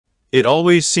It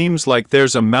always seems like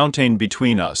there's a mountain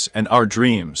between us and our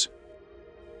dreams.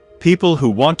 People who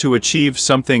want to achieve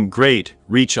something great,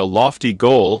 reach a lofty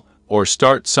goal, or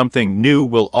start something new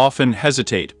will often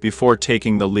hesitate before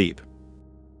taking the leap.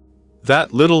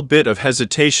 That little bit of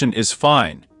hesitation is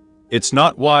fine. It's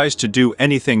not wise to do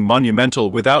anything monumental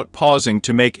without pausing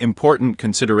to make important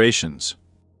considerations.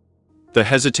 The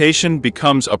hesitation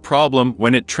becomes a problem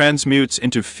when it transmutes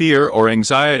into fear or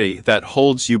anxiety that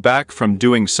holds you back from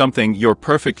doing something you're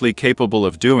perfectly capable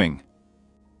of doing.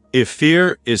 If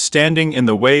fear is standing in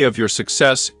the way of your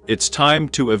success, it's time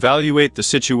to evaluate the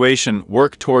situation,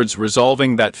 work towards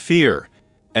resolving that fear,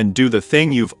 and do the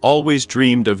thing you've always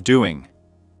dreamed of doing.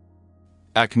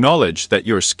 Acknowledge that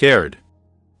you're scared.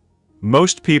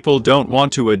 Most people don't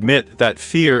want to admit that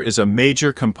fear is a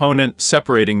major component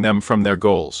separating them from their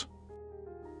goals.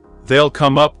 They'll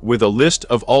come up with a list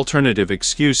of alternative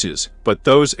excuses, but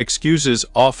those excuses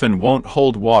often won't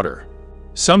hold water.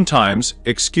 Sometimes,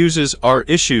 excuses are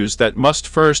issues that must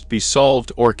first be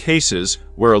solved or cases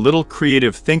where a little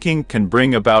creative thinking can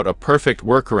bring about a perfect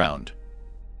workaround.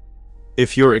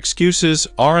 If your excuses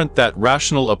aren't that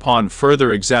rational upon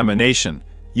further examination,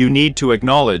 you need to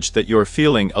acknowledge that you're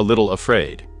feeling a little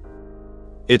afraid.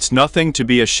 It's nothing to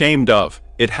be ashamed of,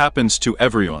 it happens to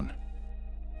everyone.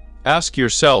 Ask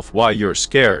yourself why you're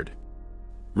scared.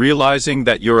 Realizing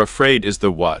that you're afraid is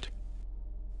the what.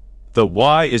 The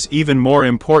why is even more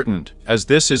important, as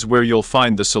this is where you'll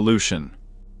find the solution.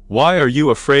 Why are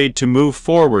you afraid to move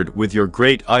forward with your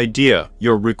great idea,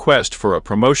 your request for a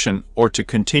promotion, or to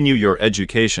continue your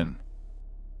education?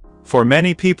 For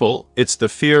many people, it's the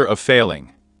fear of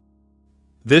failing.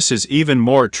 This is even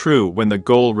more true when the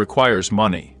goal requires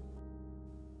money.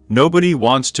 Nobody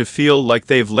wants to feel like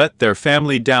they've let their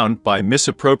family down by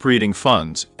misappropriating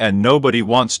funds, and nobody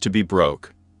wants to be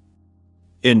broke.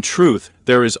 In truth,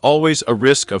 there is always a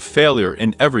risk of failure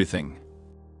in everything.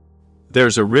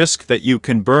 There's a risk that you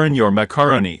can burn your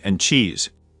macaroni and cheese.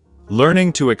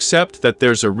 Learning to accept that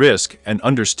there's a risk and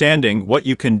understanding what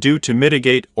you can do to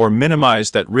mitigate or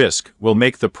minimize that risk will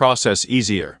make the process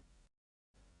easier.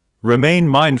 Remain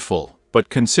mindful, but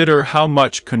consider how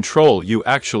much control you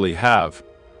actually have.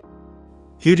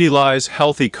 Utilize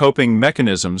healthy coping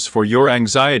mechanisms for your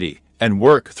anxiety and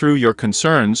work through your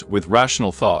concerns with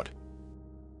rational thought.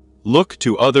 Look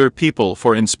to other people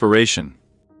for inspiration.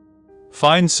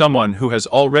 Find someone who has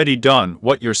already done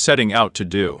what you're setting out to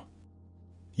do.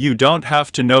 You don't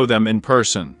have to know them in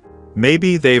person.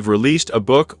 Maybe they've released a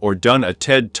book or done a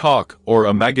TED Talk or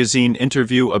a magazine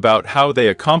interview about how they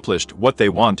accomplished what they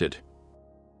wanted.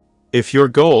 If your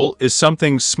goal is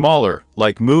something smaller,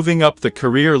 like moving up the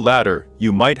career ladder,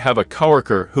 you might have a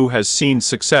coworker who has seen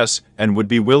success and would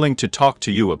be willing to talk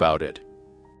to you about it.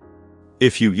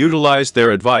 If you utilize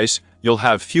their advice, you'll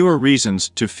have fewer reasons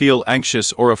to feel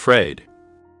anxious or afraid.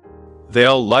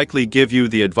 They'll likely give you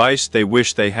the advice they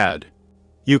wish they had.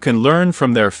 You can learn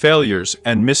from their failures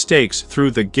and mistakes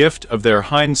through the gift of their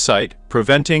hindsight,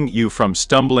 preventing you from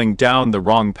stumbling down the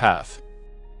wrong path.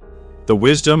 The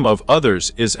wisdom of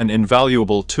others is an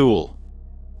invaluable tool.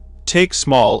 Take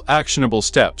small, actionable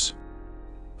steps.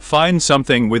 Find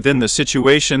something within the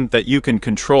situation that you can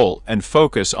control and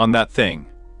focus on that thing.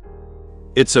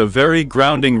 It's a very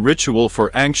grounding ritual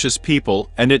for anxious people,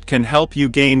 and it can help you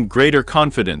gain greater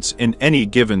confidence in any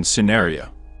given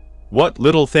scenario. What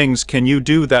little things can you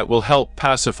do that will help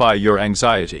pacify your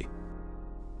anxiety?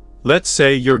 Let's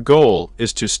say your goal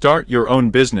is to start your own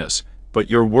business, but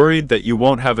you're worried that you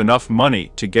won't have enough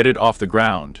money to get it off the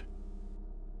ground.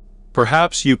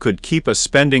 Perhaps you could keep a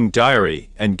spending diary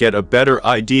and get a better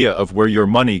idea of where your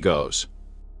money goes.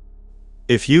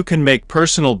 If you can make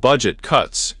personal budget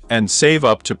cuts and save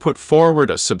up to put forward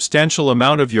a substantial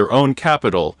amount of your own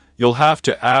capital, you'll have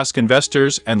to ask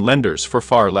investors and lenders for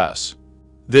far less.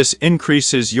 This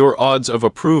increases your odds of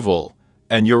approval,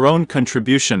 and your own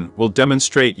contribution will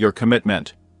demonstrate your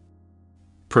commitment.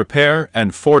 Prepare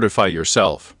and fortify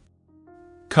yourself.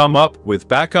 Come up with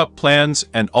backup plans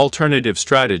and alternative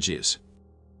strategies.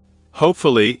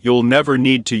 Hopefully, you'll never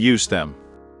need to use them.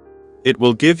 It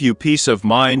will give you peace of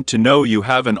mind to know you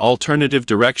have an alternative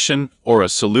direction or a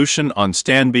solution on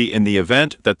standby in the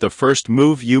event that the first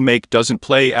move you make doesn't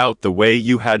play out the way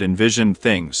you had envisioned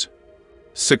things.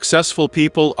 Successful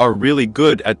people are really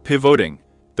good at pivoting.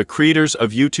 The creators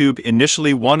of YouTube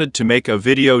initially wanted to make a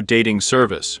video dating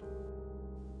service.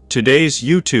 Today's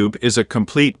YouTube is a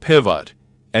complete pivot,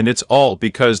 and it's all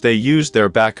because they used their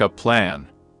backup plan.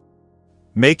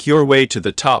 Make your way to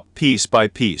the top piece by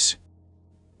piece.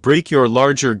 Break your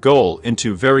larger goal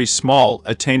into very small,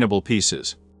 attainable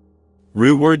pieces.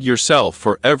 Reward yourself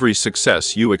for every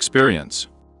success you experience.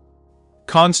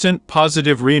 Constant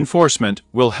positive reinforcement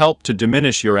will help to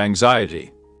diminish your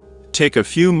anxiety. Take a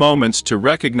few moments to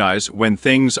recognize when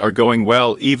things are going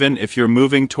well, even if you're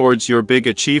moving towards your big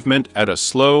achievement at a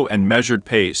slow and measured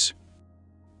pace.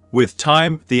 With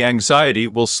time, the anxiety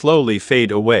will slowly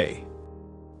fade away.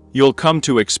 You'll come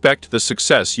to expect the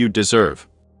success you deserve.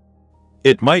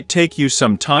 It might take you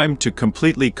some time to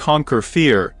completely conquer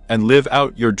fear and live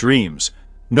out your dreams.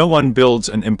 No one builds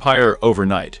an empire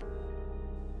overnight.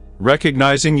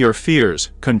 Recognizing your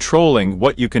fears, controlling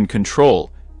what you can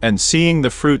control, and seeing the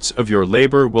fruits of your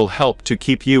labor will help to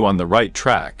keep you on the right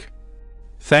track.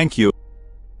 Thank you.